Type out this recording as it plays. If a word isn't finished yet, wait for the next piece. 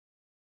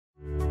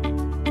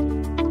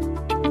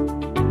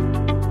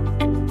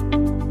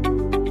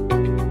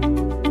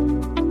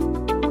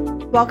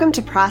Welcome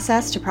to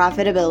Process to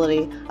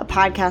Profitability, a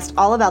podcast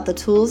all about the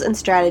tools and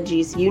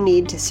strategies you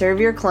need to serve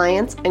your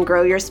clients and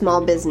grow your small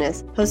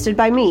business, hosted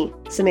by me,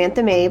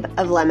 Samantha Mabe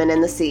of Lemon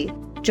and the Sea.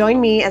 Join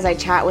me as I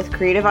chat with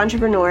creative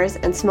entrepreneurs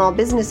and small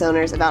business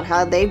owners about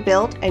how they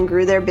built and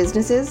grew their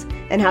businesses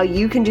and how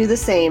you can do the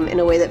same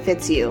in a way that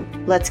fits you.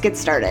 Let's get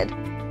started.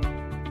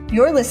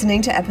 You're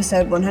listening to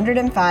episode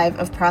 105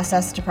 of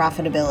Process to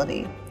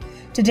Profitability.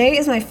 Today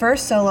is my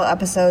first solo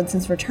episode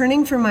since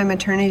returning from my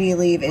maternity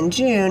leave in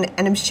June,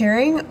 and I'm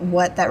sharing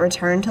what that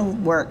return to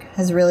work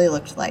has really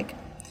looked like.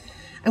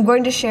 I'm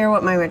going to share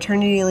what my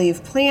maternity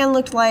leave plan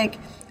looked like,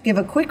 give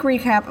a quick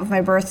recap of my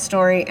birth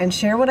story, and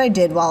share what I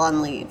did while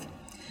on leave.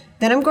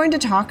 Then I'm going to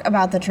talk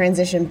about the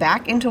transition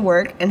back into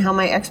work and how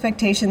my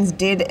expectations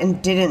did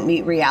and didn't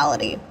meet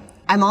reality.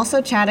 I'm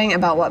also chatting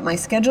about what my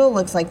schedule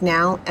looks like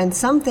now and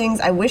some things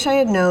I wish I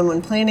had known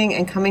when planning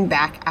and coming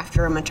back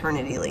after a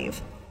maternity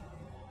leave.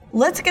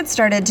 Let's get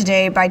started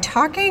today by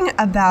talking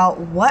about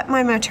what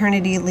my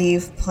maternity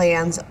leave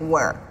plans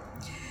were.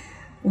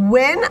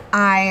 When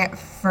I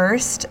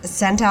first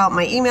sent out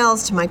my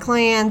emails to my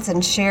clients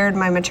and shared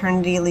my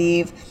maternity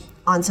leave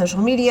on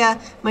social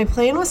media, my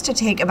plan was to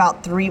take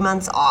about 3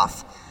 months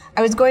off.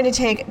 I was going to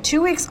take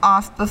 2 weeks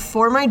off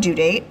before my due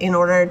date in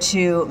order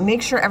to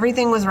make sure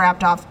everything was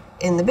wrapped off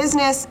in the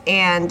business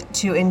and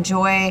to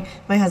enjoy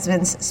my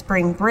husband's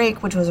spring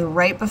break, which was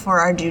right before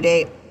our due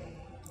date.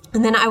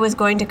 And then I was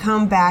going to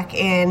come back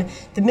in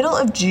the middle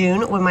of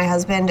June when my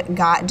husband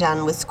got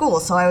done with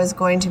school. So I was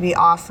going to be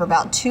off for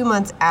about 2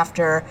 months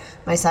after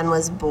my son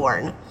was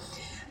born.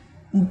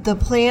 The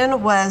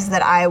plan was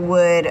that I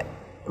would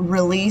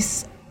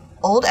release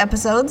old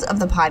episodes of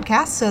the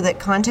podcast so that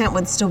content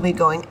would still be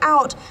going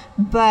out,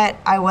 but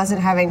I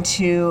wasn't having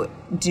to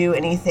do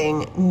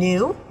anything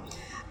new.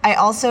 I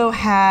also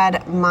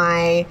had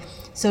my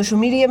social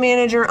media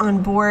manager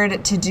on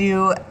board to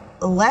do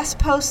less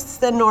posts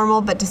than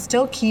normal, but to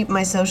still keep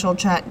my social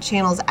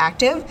channels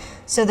active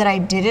so that I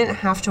didn't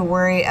have to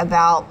worry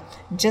about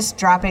just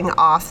dropping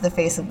off the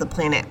face of the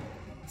planet.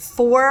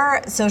 For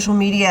social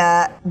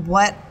media,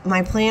 what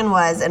my plan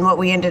was and what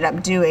we ended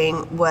up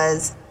doing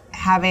was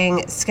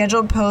having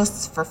scheduled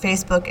posts for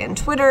Facebook and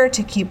Twitter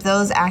to keep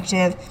those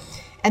active.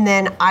 And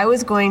then I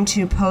was going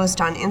to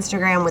post on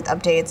Instagram with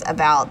updates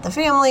about the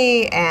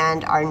family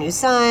and our new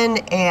son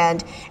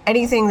and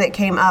anything that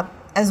came up,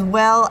 as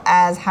well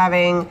as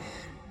having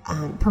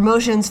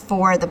promotions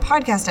for the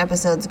podcast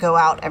episodes go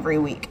out every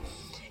week.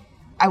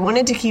 I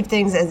wanted to keep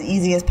things as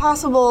easy as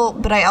possible,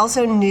 but I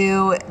also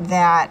knew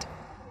that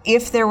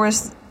if there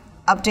was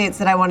updates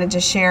that I wanted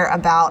to share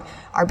about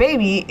our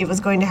baby, it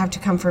was going to have to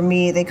come from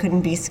me. They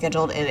couldn't be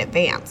scheduled in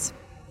advance.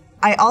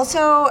 I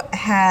also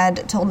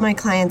had told my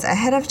clients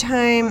ahead of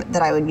time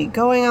that I would be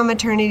going on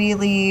maternity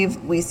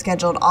leave. We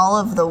scheduled all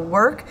of the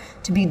work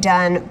to be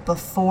done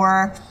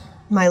before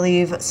my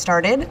leave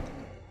started.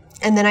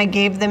 And then I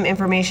gave them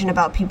information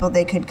about people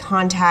they could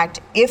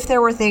contact if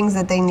there were things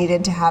that they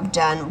needed to have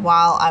done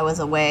while I was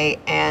away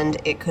and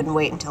it couldn't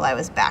wait until I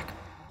was back.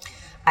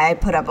 I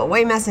put up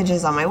away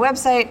messages on my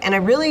website, and I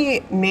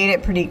really made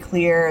it pretty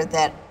clear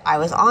that I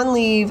was on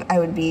leave. I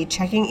would be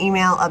checking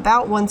email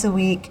about once a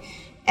week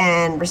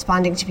and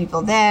responding to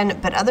people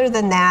then. But other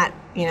than that,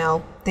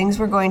 things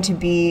were going to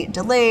be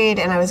delayed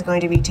and I was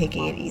going to be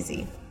taking it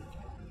easy.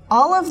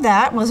 All of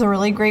that was a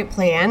really great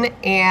plan,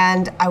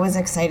 and I was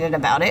excited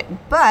about it.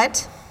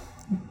 But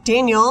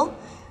Daniel,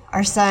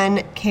 our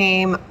son,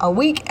 came a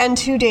week and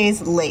 2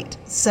 days late.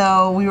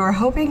 So we were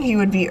hoping he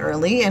would be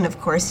early, and of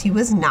course he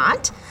was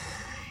not.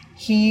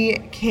 He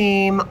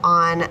came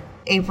on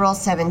April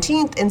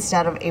 17th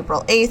instead of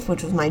April 8th,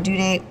 which was my due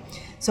date.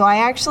 So I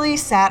actually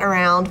sat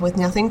around with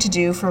nothing to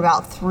do for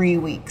about 3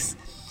 weeks.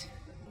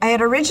 I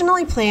had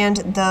originally planned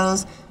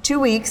those 2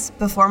 weeks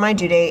before my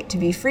due date to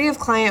be free of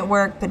client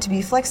work, but to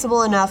be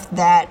flexible enough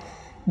that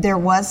there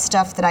was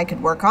stuff that I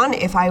could work on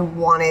if I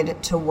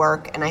wanted to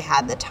work and I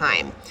had the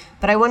time.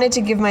 But I wanted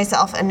to give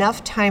myself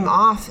enough time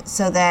off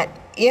so that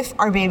if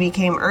our baby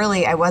came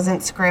early, I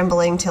wasn't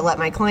scrambling to let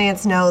my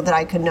clients know that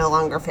I could no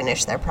longer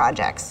finish their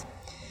projects.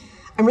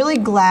 I'm really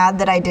glad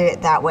that I did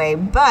it that way,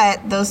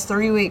 but those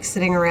 3 weeks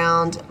sitting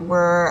around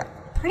were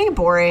pretty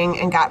boring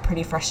and got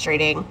pretty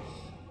frustrating.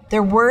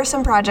 There were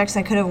some projects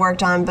I could have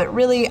worked on, but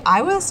really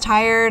I was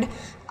tired.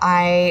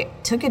 I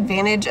took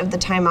advantage of the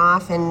time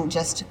off and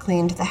just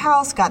cleaned the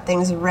house, got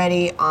things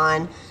ready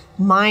on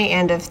my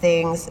end of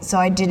things, so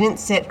I didn't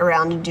sit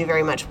around and do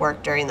very much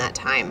work during that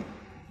time.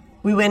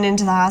 We went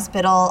into the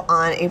hospital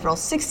on April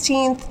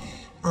 16th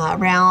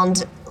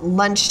around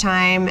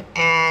lunchtime,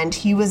 and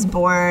he was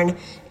born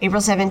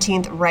April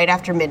 17th right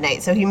after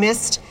midnight. So he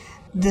missed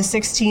the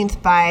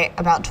 16th by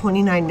about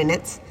 29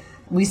 minutes.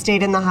 We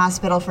stayed in the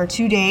hospital for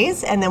 2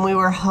 days, and then we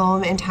were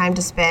home in time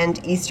to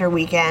spend Easter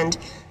weekend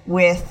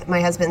with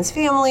my husband's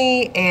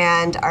family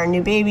and our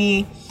new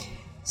baby.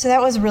 So that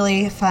was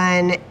really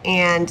fun,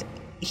 and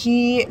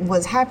he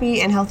was happy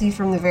and healthy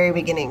from the very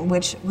beginning,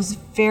 which was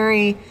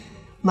very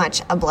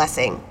much a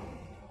blessing.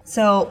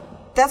 So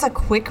that's a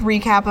quick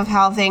recap of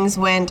how things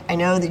went. I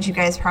know that you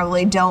guys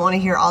probably don't want to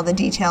hear all the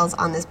details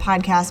on this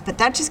podcast, but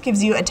that just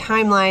gives you a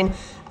timeline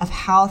of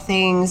how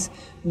things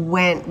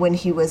went when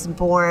he was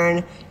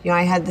born.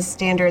 I had the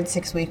standard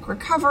 6-week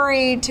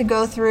recovery to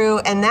go through,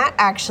 and that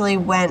actually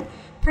went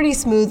pretty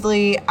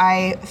smoothly.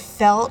 I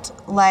felt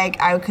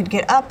like I could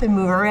get up and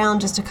move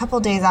around just a couple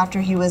days after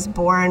he was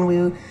born.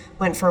 We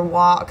went for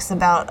walks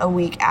about a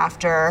week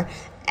after.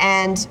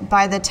 And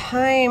by the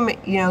time,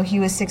 he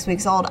was 6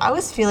 weeks old, I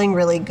was feeling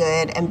really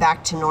good and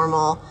back to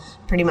normal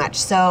pretty much.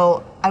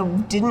 So I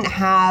didn't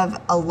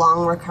have a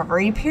long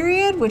recovery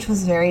period, which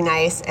was very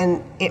nice.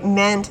 And it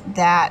meant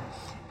that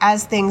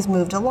as things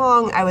moved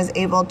along, I was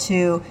able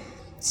to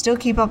still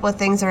keep up with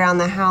things around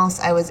the house.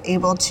 I was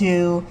able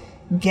to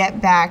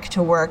get back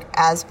to work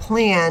as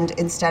planned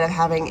instead of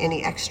having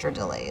any extra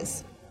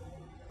delays.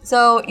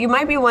 So you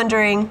might be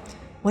wondering,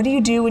 what do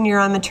you do when you're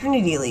on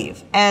maternity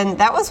leave? And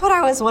that was what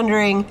I was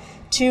wondering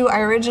too.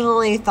 I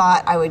originally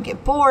thought I would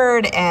get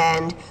bored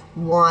and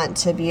want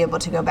to be able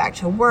to go back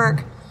to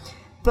work.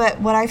 But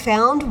what I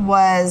found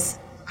was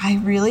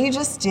I really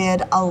just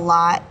did a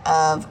lot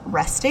of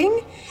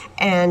resting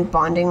and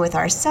bonding with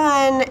our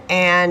son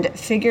and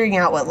figuring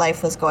out what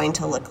life was going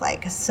to look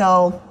like.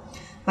 So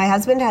my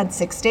husband had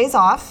 6 days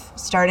off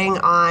starting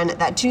on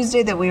that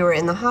Tuesday that we were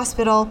in the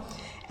hospital.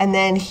 And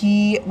then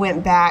he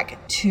went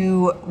back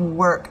to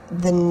work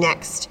the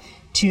next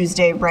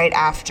Tuesday right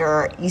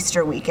after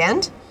Easter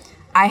weekend.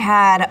 I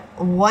had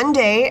 1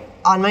 day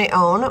on my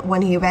own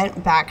when he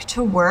went back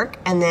to work,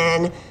 and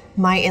then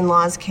my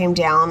in-laws came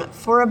down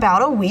for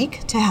about a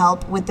week to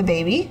help with the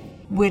baby,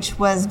 which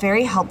was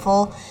very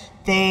helpful.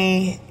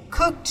 They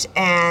cooked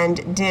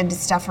and did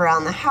stuff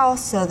around the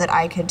house so that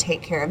I could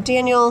take care of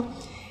Daniel,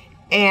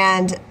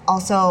 and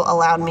also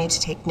allowed me to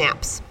take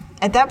naps.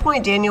 At that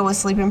point, Daniel was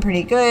sleeping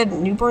pretty good.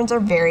 Newborns are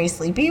very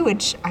sleepy,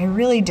 which I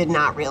really did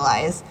not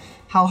realize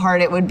how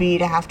hard it would be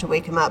to have to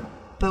wake him up.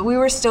 But we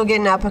were still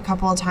getting up a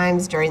couple of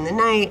times during the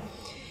night.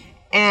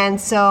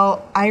 And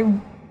so I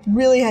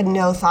really had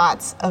no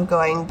thoughts of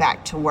going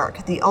back to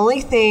work. The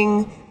only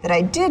thing that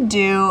I did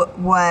do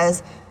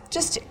was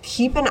just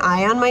keep an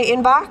eye on my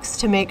inbox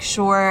to make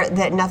sure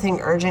that nothing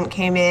urgent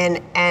came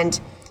in.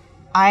 And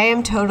I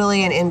am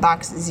totally an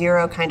inbox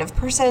zero kind of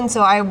person,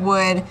 so I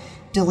would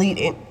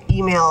delete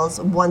emails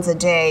once a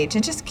day to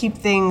just keep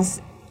things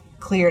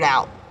cleared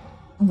out.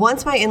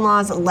 Once my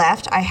in-laws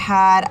left, I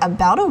had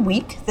about a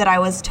week that I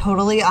was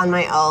totally on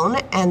my own,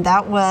 and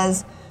that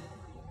was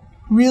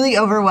really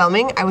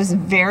overwhelming. I was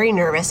very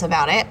nervous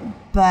about it,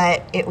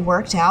 but it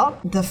worked out.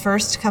 The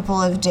first couple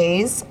of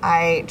days,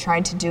 I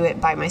tried to do it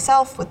by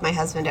myself with my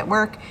husband at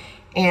work,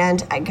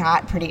 and I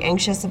got pretty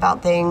anxious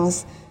about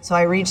things. So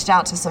I reached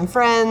out to some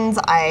friends.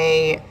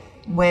 I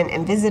went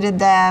and visited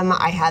them.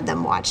 I had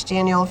them watch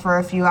Daniel for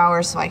a few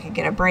hours so I could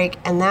get a break,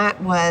 and that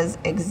was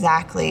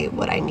exactly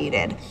what I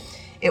needed.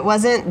 It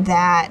wasn't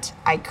that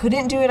I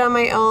couldn't do it on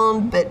my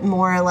own, but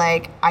more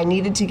like I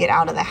needed to get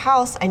out of the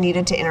house. I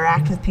needed to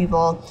interact with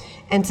people,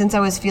 and since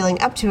I was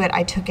feeling up to it,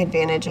 I took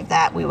advantage of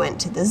that. We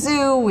went to the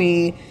zoo,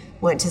 we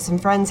went to some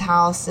friends'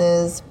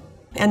 houses,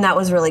 and that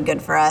was really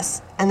good for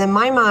us. And then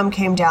my mom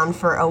came down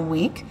for a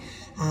week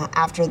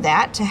after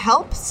that to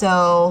help,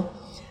 so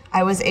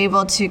I was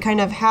able to kind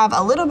of have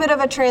a little bit of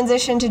a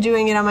transition to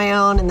doing it on my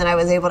own, and then I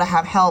was able to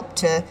have help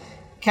to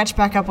catch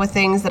back up with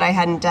things that I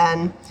hadn't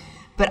done.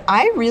 But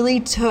I really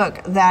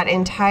took that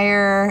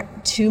entire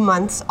 2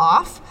 months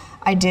off.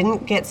 I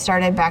didn't get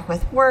started back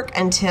with work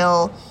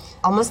until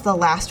almost the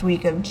last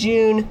week of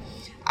June.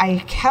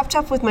 I kept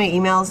up with my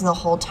emails the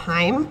whole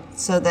time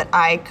so that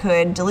I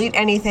could delete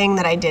anything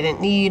that I didn't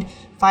need,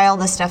 file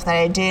the stuff that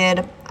I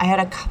did. I had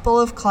a couple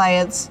of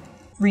clients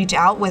reach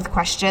out with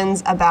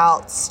questions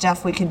about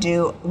stuff we could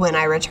do when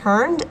I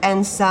returned,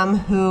 and some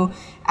who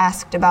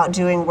asked about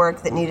doing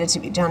work that needed to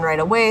be done right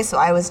away, so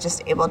I was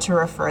just able to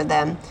refer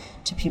them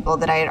to people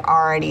that I had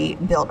already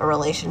built a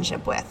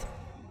relationship with.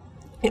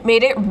 It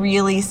made it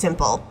really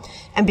simple.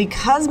 And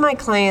because my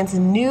clients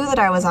knew that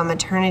I was on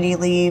maternity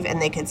leave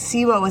and they could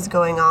see what was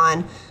going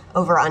on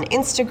over on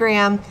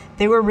Instagram,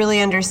 they were really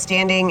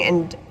understanding,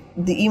 and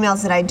the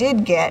emails that I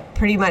did get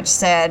pretty much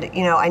said,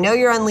 I know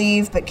you're on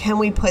leave, but can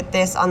we put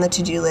this on the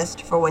to-do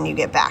list for when you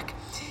get back?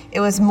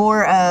 It was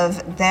more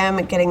of them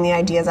getting the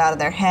ideas out of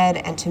their head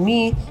and to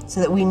me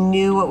so that we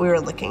knew what we were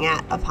looking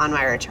at upon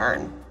my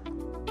return.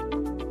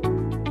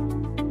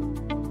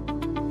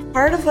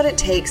 Part of what it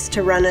takes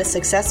to run a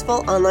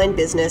successful online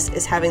business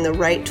is having the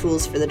right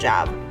tools for the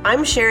job.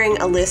 I'm sharing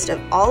a list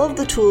of all of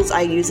the tools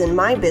I use in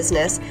my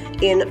business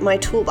in my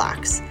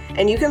toolbox.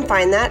 And you can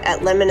find that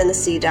at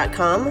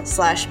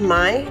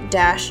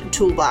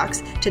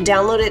lemonandthesea.com/my-toolbox to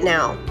download it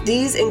now.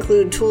 These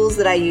include tools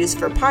that I use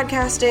for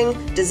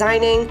podcasting,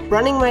 designing,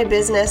 running my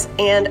business,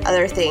 and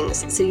other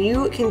things, so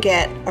you can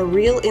get a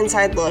real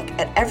inside look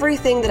at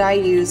everything that I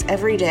use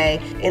every day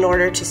in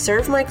order to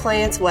serve my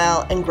clients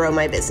well and grow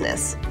my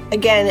business.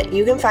 Again,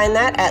 you can find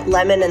that at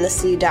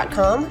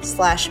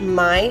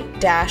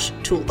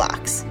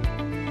lemonandthesea.com/my-toolbox.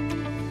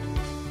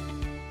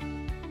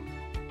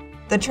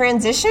 The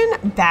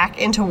transition back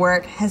into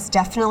work has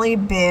definitely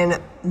been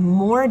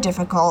more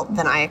difficult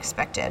than I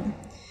expected.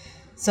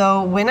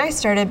 So when I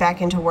started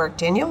back into work,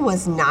 Daniel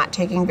was not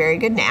taking very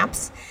good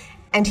naps,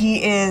 and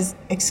he is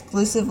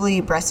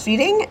exclusively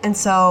breastfeeding, and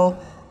so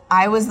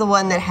I was the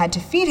one that had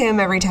to feed him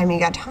every time he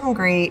got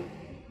hungry,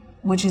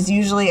 which is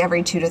usually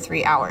every 2 to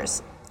 3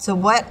 hours. So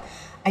what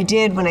I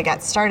did when I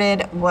got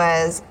started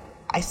was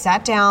I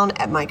sat down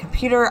at my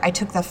computer. I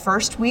took the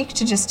first week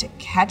to just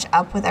catch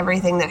up with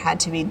everything that had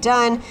to be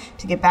done,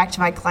 to get back to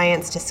my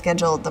clients, to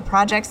schedule the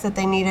projects that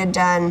they needed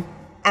done.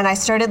 And I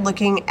started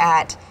looking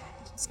at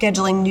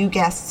scheduling new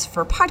guests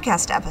for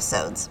podcast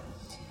episodes.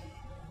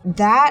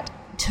 That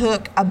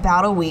took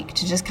about a week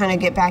to just kind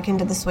of get back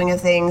into the swing of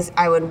things.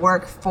 I would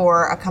work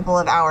for a couple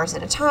of hours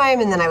at a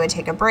time, and then I would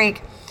take a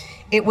break.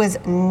 It was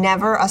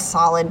never a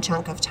solid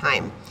chunk of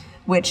time,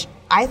 which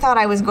I thought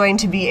I was going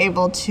to be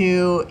able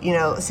to,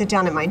 sit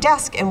down at my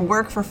desk and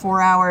work for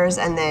 4 hours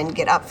and then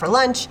get up for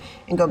lunch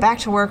and go back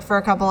to work for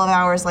a couple of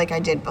hours like I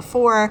did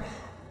before.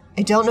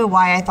 I don't know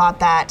why I thought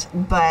that,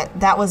 but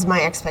that was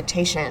my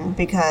expectation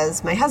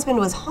because my husband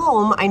was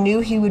home. I knew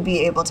he would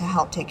be able to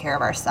help take care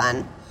of our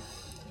son.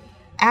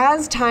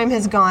 As time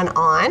has gone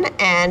on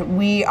and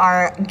we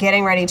are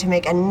getting ready to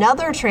make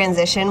another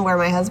transition where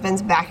my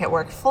husband's back at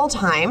work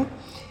full-time,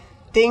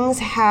 things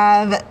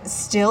have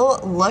still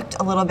looked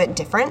a little bit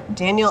different.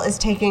 Daniel is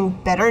taking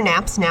better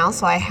naps now,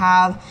 so I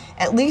have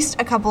at least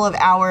a couple of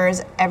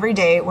hours every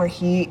day where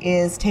he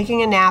is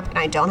taking a nap and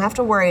I don't have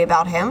to worry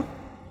about him.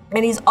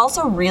 And he's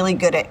also really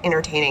good at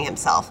entertaining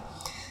himself.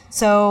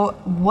 So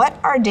what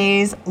our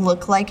days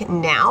look like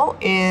now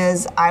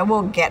is I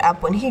will get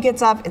up when he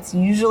gets up. It's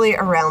usually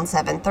around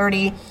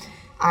 7:30.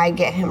 I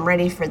get him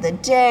ready for the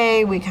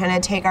day. We kind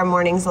of take our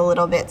mornings a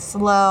little bit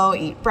slow,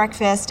 eat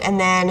breakfast, and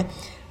then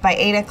by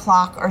 8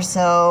 o'clock or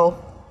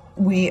so,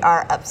 we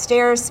are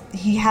upstairs.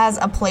 He has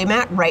a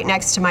playmat right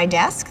next to my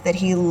desk that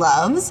he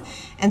loves.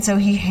 And so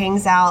he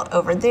hangs out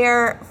over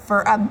there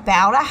for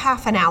about a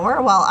half an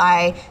hour while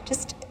I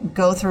just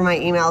go through my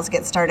emails,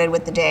 get started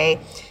with the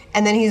day,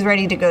 and then he's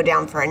ready to go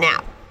down for a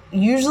nap.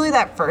 Usually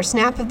that first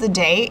nap of the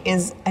day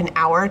is an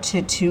hour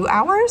to 2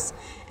 hours.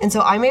 And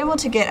so I'm able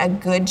to get a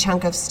good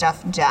chunk of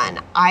stuff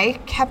done. I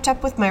kept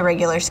up with my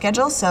regular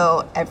schedule,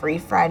 so every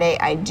Friday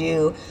I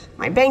do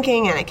my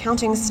banking and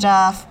accounting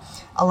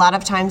stuff. A lot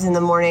of times in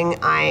the morning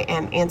I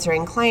am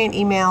answering client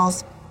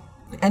emails.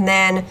 And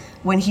then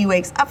when he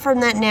wakes up from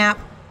that nap,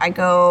 I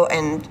go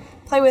and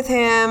play with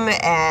him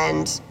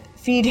and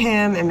feed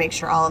him and make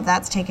sure all of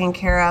that's taken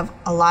care of.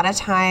 A lot of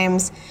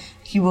times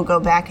he will go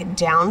back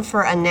down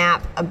for a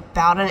nap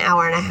about an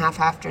hour and a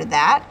half after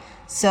that.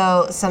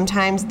 So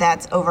sometimes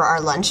that's over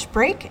our lunch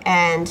break,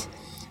 and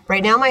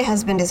right now my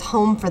husband is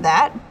home for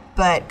that,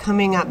 but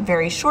coming up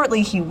very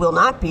shortly he will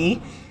not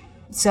be.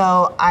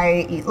 So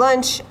I eat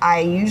lunch. I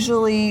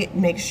usually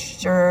make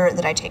sure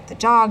that I take the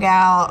dog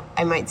out.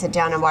 I might sit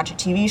down and watch a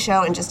TV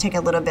show and just take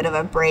a little bit of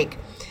a break,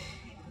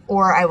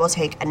 or I will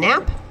take a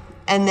nap,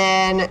 and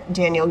then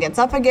Daniel gets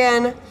up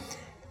again.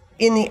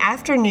 In the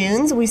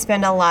afternoons, we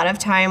spend a lot of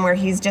time where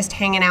he's just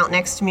hanging out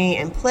next to me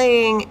and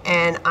playing,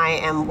 and I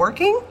am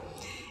working.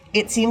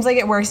 It seems like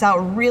it works out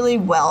really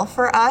well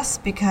for us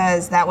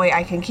because that way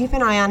I can keep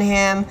an eye on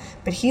him,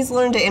 but he's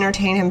learned to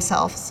entertain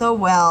himself so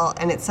well,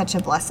 and it's such a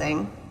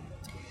blessing.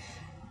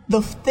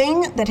 The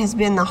thing that has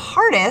been the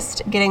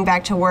hardest getting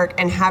back to work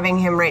and having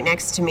him right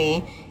next to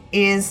me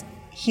is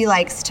he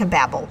likes to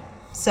babble.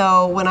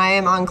 So when I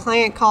am on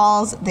client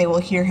calls, they will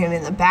hear him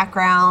in the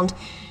background.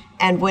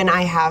 And when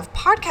I have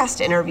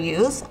podcast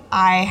interviews,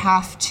 I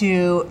have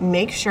to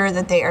make sure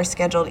that they are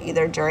scheduled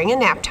either during a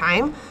nap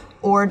time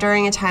or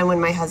during a time when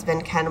my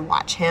husband can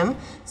watch him,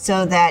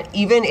 so that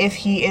even if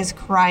he is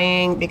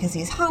crying because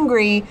he's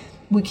hungry,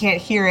 we can't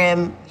hear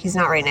him. He's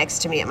not right next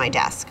to me at my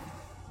desk.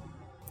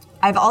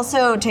 I've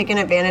also taken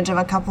advantage of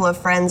a couple of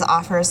friends'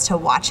 offers to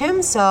watch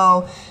him.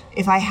 So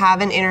if I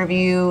have an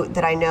interview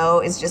that I know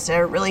is just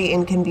a really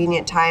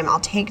inconvenient time, I'll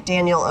take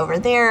Daniel over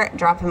there,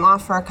 drop him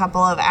off for a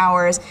couple of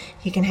hours.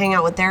 He can hang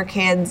out with their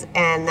kids,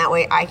 and that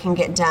way I can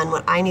get done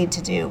what I need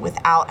to do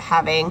without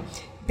having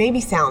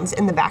baby sounds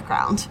in the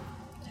background.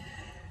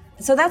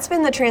 So that's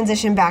been the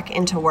transition back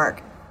into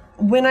work.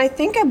 When I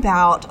think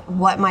about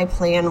what my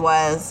plan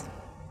was,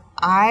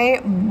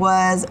 I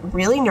was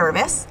really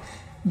nervous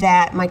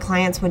that my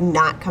clients would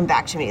not come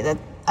back to me, that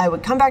I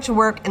would come back to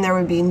work and there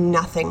would be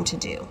nothing to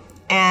do.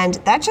 And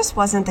that just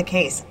wasn't the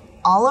case.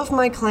 All of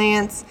my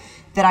clients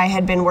that I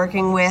had been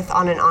working with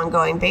on an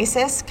ongoing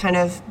basis kind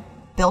of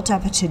built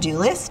up a to-do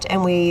list,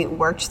 and we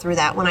worked through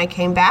that when I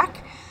came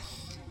back.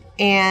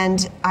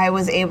 And I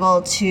was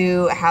able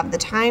to have the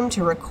time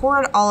to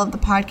record all of the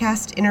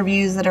podcast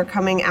interviews that are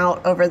coming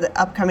out over the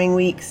upcoming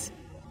weeks.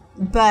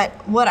 But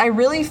what I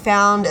really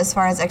found as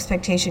far as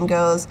expectation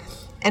goes,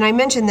 and I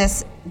mentioned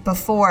this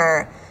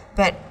before,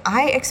 but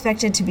I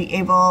expected to be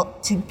able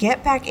to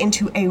get back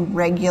into a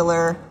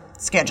regular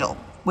schedule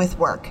with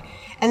work.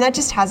 And that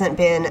just hasn't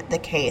been the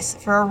case.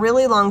 For a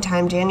really long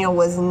time, Daniel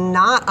was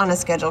not on a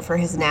schedule for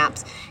his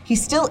naps. He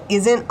still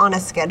isn't on a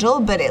schedule,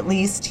 but at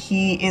least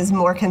he is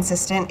more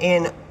consistent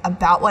in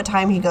about what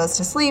time he goes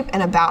to sleep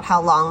and about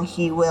how long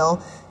he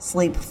will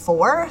sleep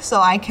for,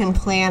 so I can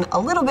plan a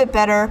little bit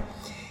better.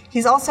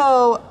 He's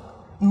also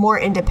more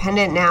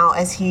independent now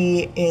as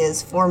he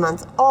is 4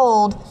 months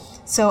old,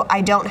 so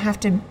I don't have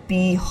to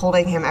be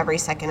holding him every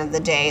second of the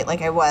day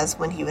like I was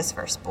when he was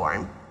first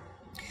born.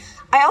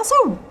 I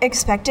also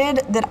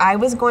expected that I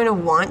was going to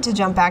want to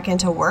jump back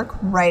into work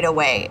right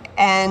away.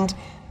 And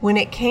when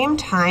it came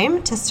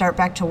time to start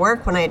back to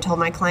work, when I had told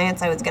my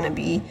clients I was going to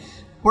be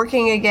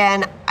working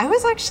again, I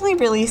was actually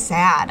really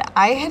sad.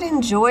 I had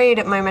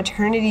enjoyed my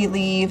maternity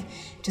leave,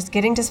 just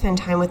getting to spend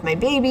time with my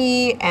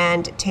baby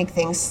and take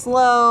things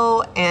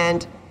slow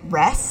and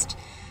rest.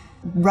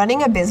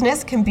 Running a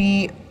business can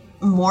be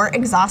more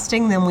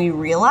exhausting than we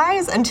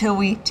realize until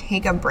we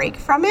take a break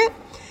from it.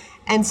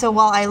 And so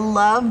while I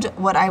loved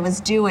what I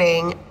was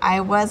doing, I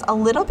was a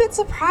little bit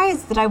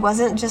surprised that I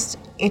wasn't just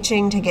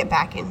itching to get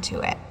back into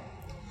it.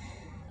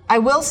 I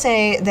will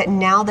say that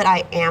now that I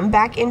am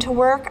back into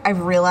work,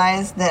 I've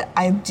realized that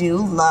I do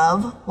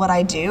love what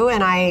I do,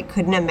 and I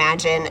couldn't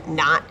imagine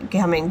not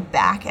coming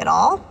back at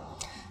all.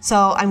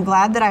 So I'm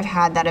glad that I've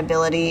had that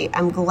ability.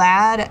 I'm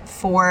glad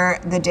for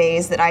the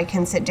days that I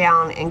can sit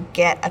down and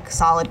get a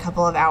solid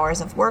couple of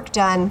hours of work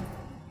done,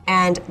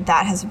 and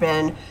that has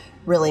been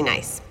really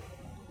nice.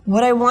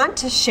 What I want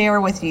to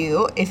share with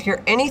you, if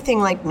you're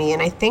anything like me,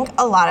 and I think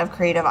a lot of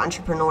creative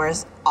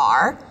entrepreneurs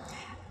are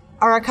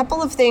a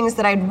couple of things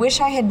that I wish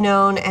I had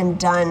known and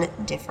done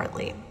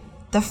differently.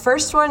 The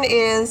first one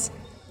is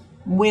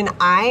when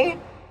I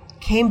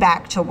came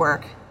back to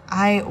work,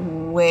 I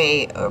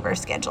way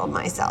overscheduled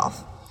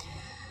myself.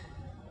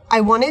 I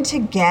wanted to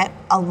get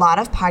a lot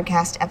of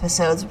podcast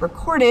episodes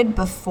recorded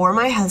before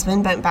my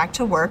husband went back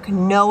to work,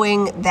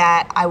 knowing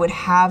that I would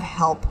have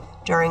help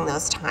during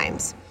those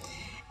times.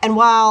 And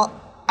while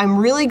I'm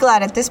really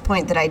glad at this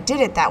point that I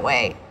did it that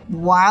way,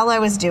 while I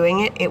was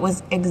doing it, it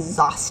was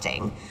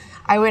exhausting.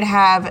 I would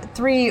have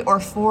 3 or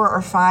 4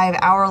 or 5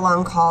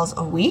 hour-long calls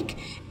a week,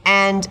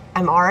 and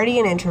I'm already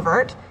an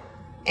introvert,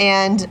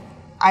 and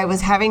I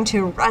was having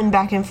to run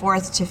back and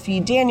forth to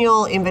feed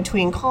Daniel in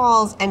between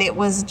calls, and it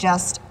was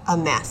just a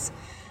mess.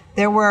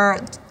 There were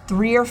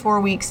 3 or 4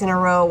 weeks in a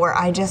row where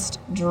I just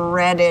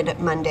dreaded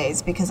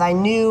Mondays because I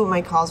knew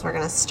my calls were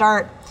going to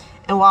start,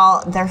 and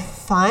while they're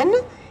fun,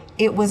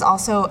 it was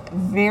also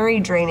very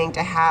draining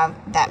to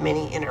have that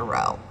many in a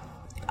row.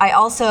 I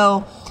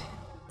also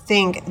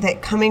think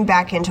that coming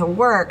back into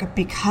work,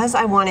 because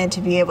I wanted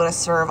to be able to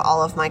serve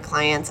all of my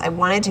clients, I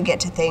wanted to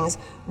get to things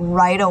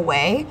right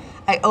away,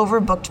 I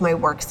overbooked my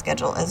work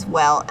schedule as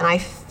well, and I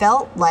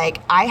felt like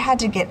I had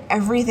to get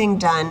everything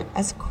done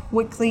as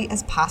quickly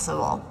as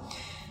possible.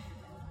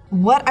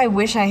 What I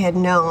wish I had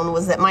known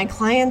was that my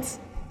clients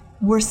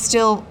were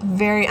still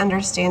very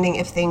understanding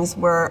if things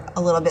were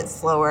a little bit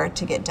slower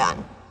to get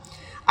done.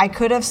 I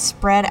could have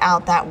spread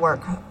out that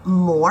work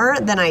more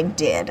than I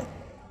did,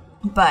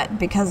 but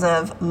because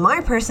of my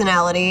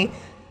personality,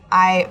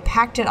 I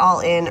packed it all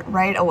in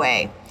right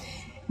away.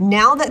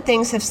 Now that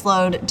things have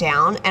slowed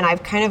down and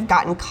I've kind of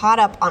gotten caught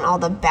up on all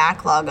the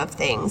backlog of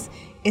things,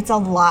 it's a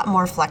lot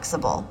more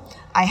flexible.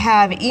 I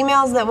have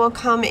emails that will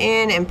come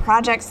in and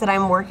projects that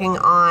I'm working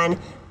on,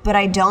 but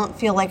I don't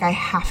feel like I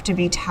have to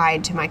be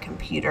tied to my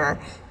computer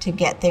to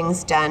get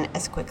things done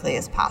as quickly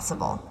as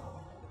possible.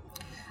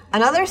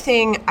 Another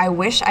thing I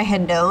wish I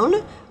had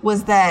known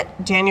was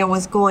that Daniel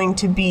was going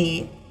to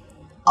be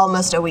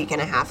almost a week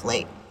and a half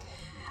late.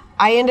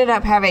 I ended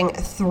up having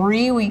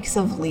 3 weeks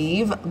of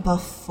leave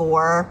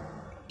before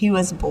he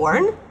was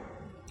born.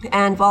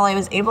 And while I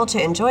was able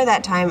to enjoy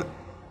that time,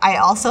 I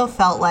also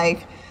felt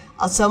like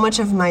so much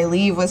of my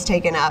leave was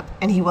taken up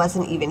and he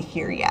wasn't even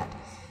here yet.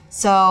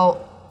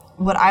 So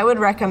what I would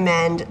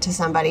recommend to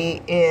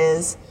somebody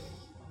is,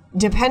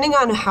 depending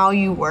on how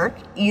you work,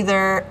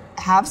 either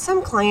have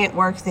some client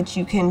work that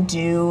you can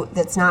do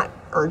that's not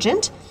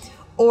urgent,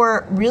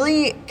 or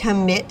really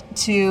commit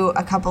to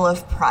a couple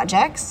of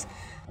projects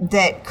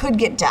that could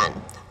get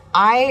done.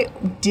 I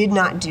did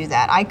not do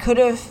that. I could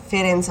have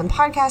fit in some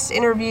podcast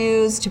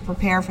interviews to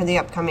prepare for the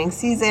upcoming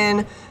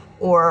season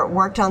or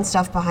worked on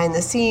stuff behind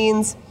the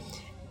scenes,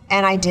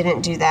 and I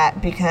didn't do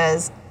that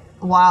because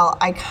while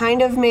I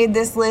kind of made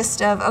this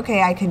list of,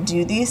 okay, I could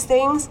do these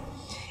things,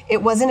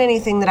 it wasn't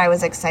anything that I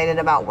was excited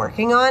about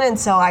working on, and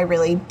so I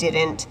really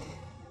didn't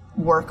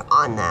work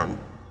on them.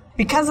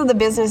 Because of the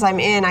business I'm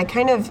in, I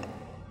kind of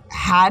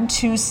had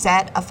to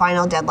set a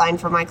final deadline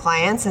for my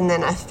clients and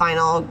then a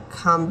final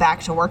come back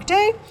to work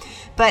day.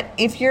 But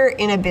if you're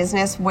in a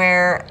business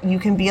where you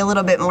can be a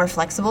little bit more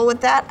flexible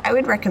with that, I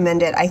would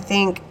recommend it. I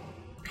think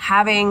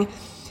having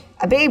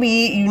a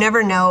baby, you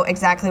never know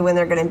exactly when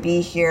they're going to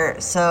be here.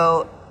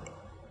 So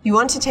you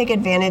want to take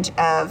advantage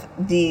of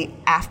the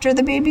after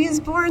the baby is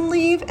born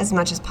leave as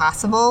much as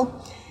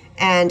possible.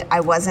 And I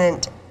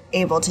wasn't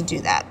able to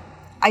do that.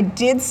 I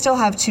did still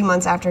have 2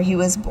 months after he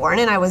was born,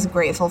 and I was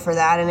grateful for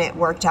that, and it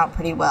worked out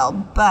pretty well.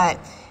 But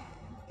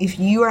if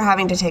you are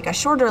having to take a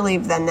shorter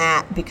leave than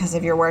that because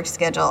of your work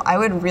schedule, I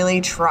would really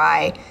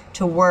try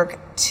to work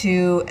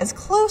to as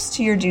close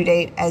to your due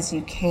date as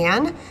you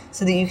can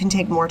so that you can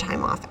take more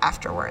time off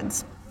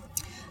afterwards.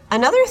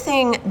 Another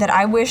thing that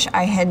I wish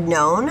I had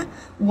known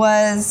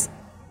was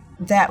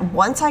that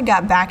once I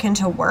got back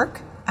into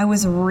work, I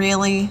was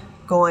really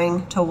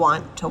going to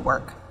want to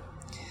work.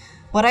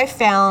 What I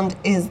found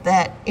is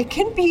that it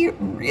can be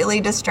really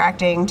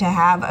distracting to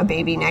have a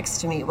baby next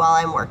to me while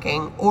I'm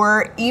working,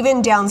 or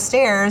even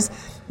downstairs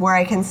where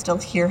I can still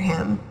hear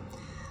him.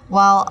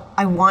 While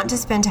I want to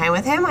spend time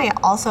with him, I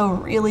also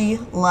really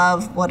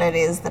love what it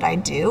is that I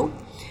do.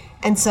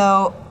 And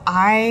so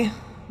I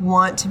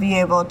want to be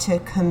able to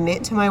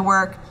commit to my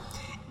work.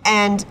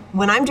 And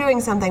when I'm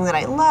doing something that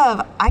I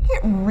love, I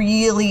get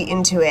really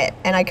into it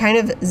and I kind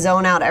of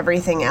zone out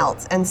everything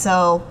else. And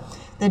so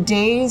the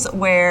days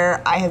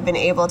where I have been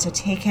able to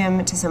take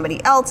him to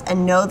somebody else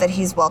and know that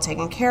he's well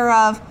taken care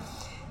of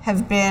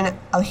have been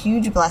a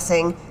huge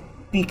blessing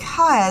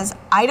because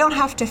I don't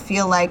have to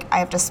feel like I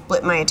have to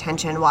split my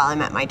attention while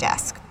I'm at my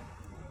desk.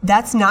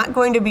 That's not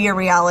going to be a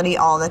reality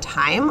all the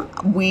time.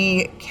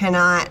 We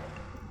cannot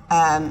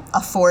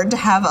afford to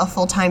have a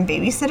full-time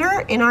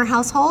babysitter in our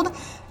household,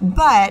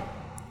 but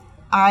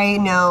I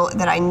know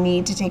that I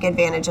need to take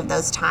advantage of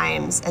those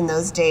times and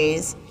those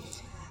days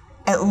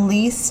at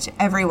least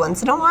every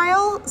once in a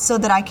while so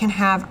that I can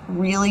have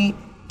really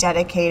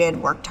dedicated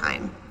work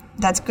time.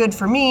 That's good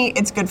for me,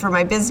 it's good for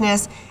my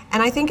business,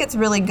 and I think it's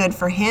really good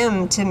for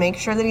him to make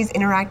sure that he's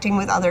interacting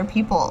with other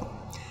people.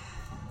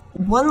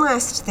 One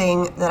last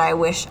thing that I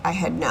wish I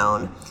had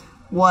known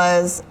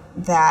was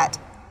that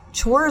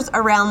chores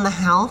around the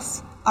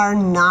house are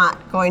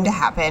not going to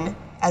happen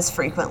as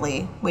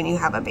frequently when you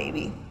have a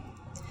baby.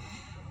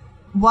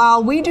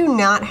 While we do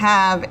not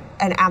have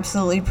an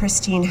absolutely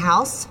pristine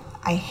house,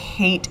 I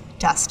hate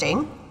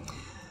dusting.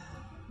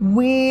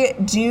 We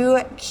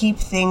do keep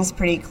things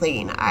pretty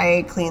clean.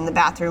 I clean the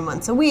bathroom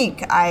once a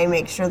week. I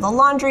make sure the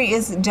laundry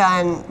is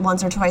done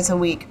once or twice a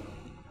week.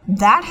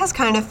 That has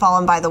kind of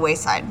fallen by the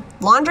wayside.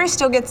 Laundry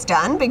still gets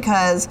done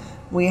because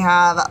we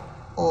have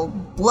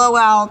old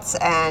blowouts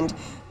and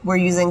we're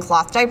using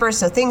cloth diapers,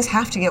 so things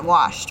have to get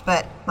washed.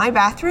 But my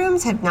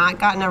bathrooms have not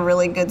gotten a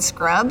really good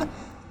scrub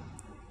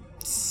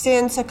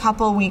since a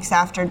couple weeks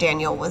after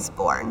Daniel was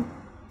born.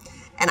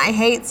 And I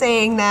hate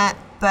saying that,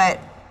 but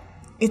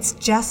it's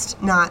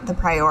just not the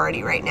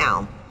priority right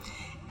now.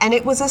 And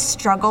it was a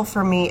struggle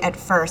for me at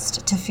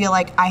first to feel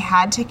like I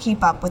had to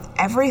keep up with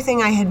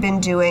everything I had been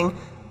doing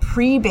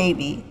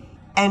pre-baby.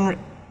 And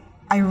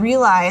I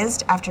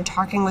realized after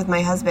talking with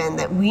my husband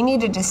that we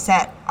needed to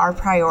set our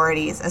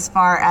priorities as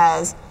far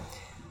as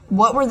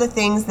what were the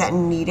things that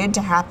needed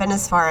to happen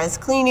as far as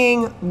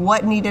cleaning,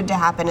 what needed to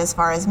happen as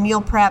far as meal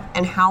prep,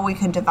 and how we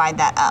could divide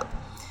that up.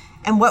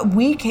 And what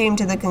we came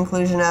to the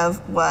conclusion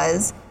of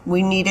was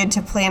we needed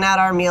to plan out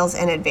our meals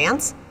in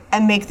advance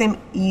and make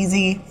them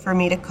easy for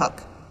me to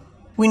cook.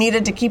 We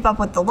needed to keep up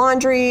with the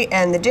laundry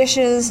and the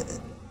dishes,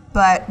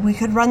 but we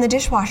could run the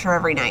dishwasher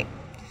every night.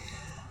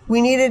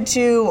 We needed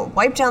to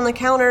wipe down the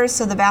counters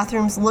so the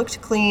bathrooms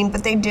looked clean,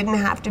 but they didn't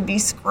have to be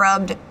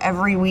scrubbed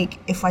every week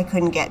if I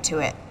couldn't get to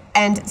it.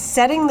 And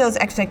setting those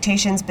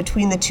expectations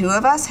between the two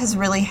of us has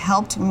really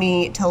helped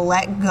me to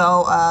let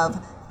go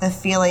of the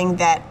feeling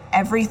that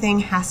everything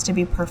has to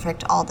be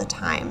perfect all the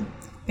time,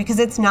 because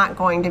it's not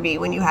going to be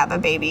when you have a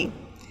baby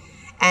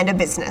and a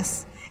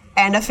business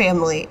and a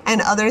family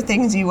and other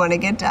things you want to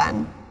get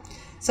done.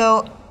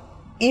 So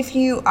if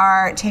you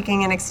are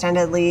taking an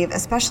extended leave,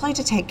 especially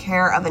to take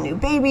care of a new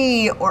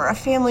baby or a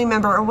family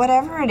member or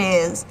whatever it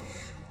is,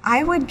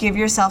 I would give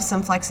yourself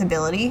some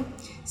flexibility.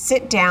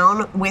 Sit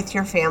down with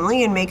your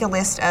family and make a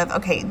list of,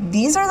 okay,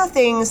 these are the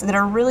things that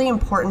are really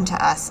important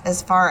to us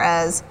as far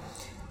as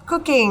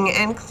cooking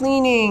and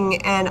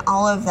cleaning and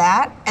all of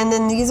that. And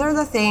then these are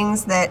the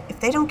things that if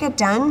they don't get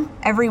done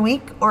every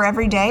week or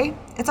every day,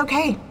 it's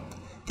okay.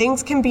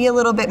 Things can be a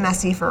little bit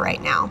messy for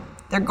right now.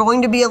 They're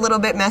going to be a little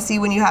bit messy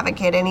when you have a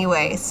kid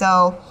anyway.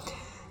 So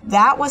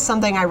that was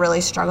something I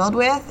really struggled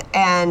with,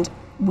 and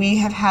we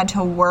have had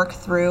to work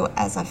through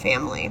as a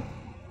family.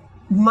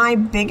 My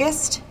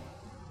biggest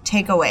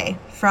takeaway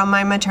from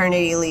my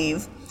maternity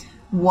leave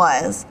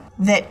was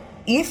that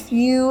if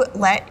you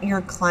let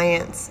your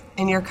clients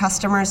and your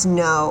customers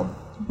know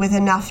with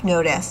enough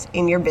notice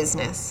in your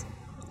business,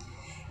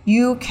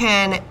 you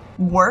can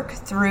work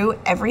through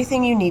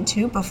everything you need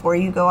to before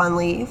you go on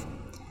leave.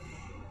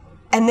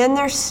 And then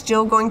they're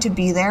still going to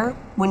be there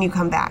when you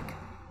come back.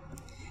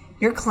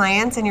 Your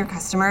clients and your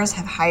customers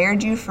have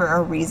hired you for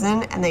a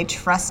reason, and they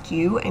trust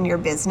you and your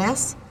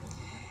business.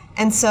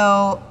 And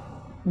so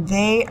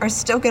they are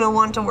still going to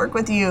want to work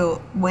with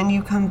you when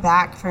you come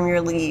back from your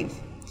leave.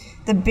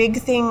 The big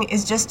thing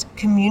is just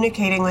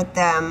communicating with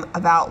them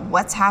about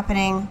what's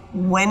happening,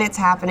 when it's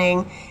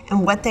happening,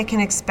 and what they can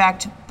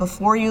expect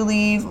before you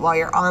leave, while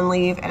you're on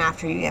leave, and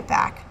after you get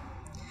back.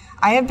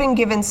 I have been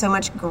given so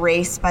much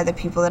grace by the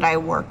people that I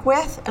work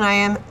with, and I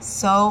am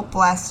so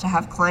blessed to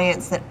have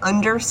clients that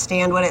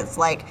understand what it's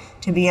like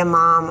to be a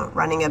mom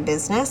running a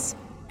business.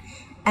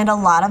 And a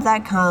lot of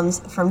that comes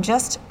from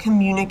just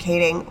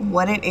communicating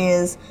what it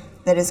is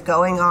that is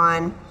going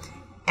on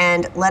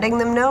and letting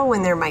them know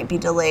when there might be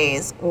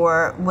delays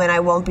or when I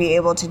won't be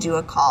able to do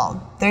a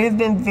call. They have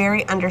been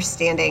very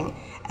understanding,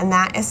 and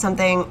that is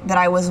something that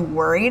I was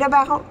worried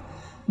about,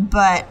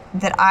 but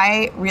that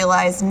I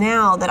realize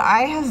now that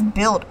I have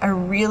built a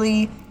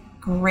really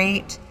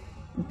great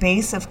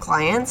base of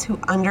clients who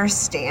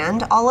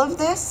understand all of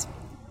this,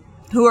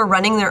 who are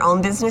running their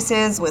own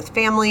businesses with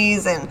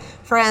families and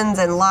friends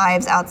and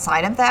lives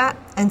outside of that.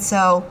 And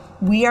so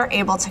we are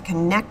able to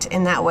connect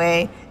in that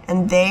way,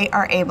 and they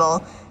are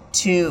able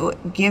to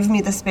give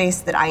me the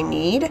space that I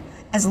need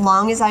as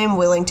long as I am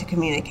willing to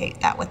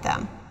communicate that with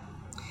them.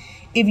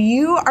 If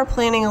you are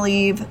planning a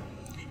leave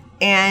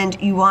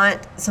and you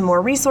want some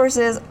more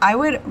resources, I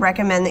would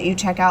recommend that you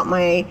check out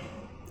my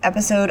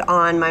episode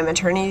on my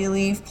maternity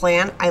leave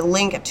plan. I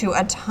link to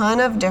a ton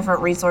of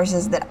different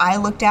resources that I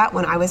looked at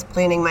when I was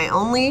planning my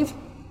own leave.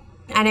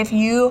 And if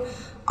you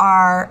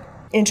are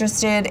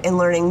interested in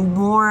learning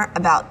more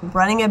about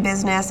running a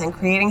business and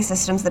creating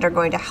systems that are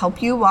going to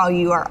help you while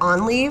you are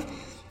on leave,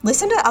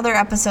 listen to other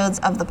episodes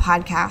of the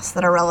podcast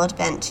that are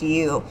relevant to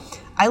you.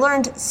 I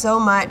learned so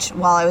much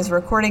while I was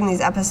recording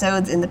these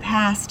episodes in the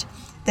past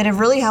that have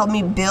really helped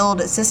me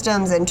build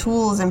systems and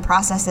tools and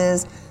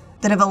processes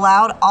that have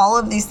allowed all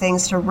of these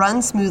things to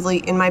run smoothly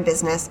in my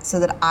business so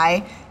that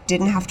I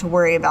didn't have to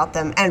worry about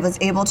them and was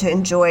able to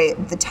enjoy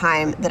the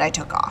time that I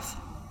took off.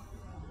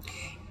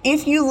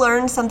 If you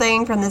learned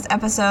something from this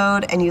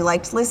episode and you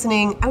liked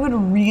listening, I would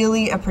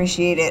really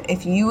appreciate it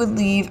if you would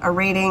leave a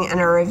rating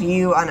and a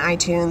review on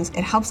iTunes.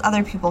 It helps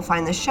other people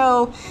find the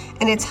show,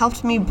 and it's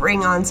helped me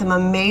bring on some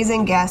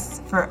amazing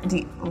guests for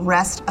the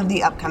rest of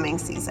the upcoming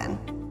season.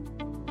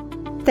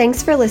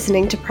 Thanks for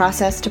listening to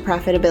Process to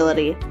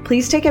Profitability.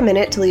 Please take a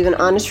minute to leave an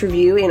honest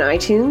review in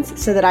iTunes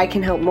so that I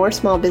can help more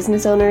small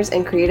business owners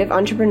and creative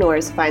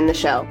entrepreneurs find the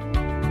show.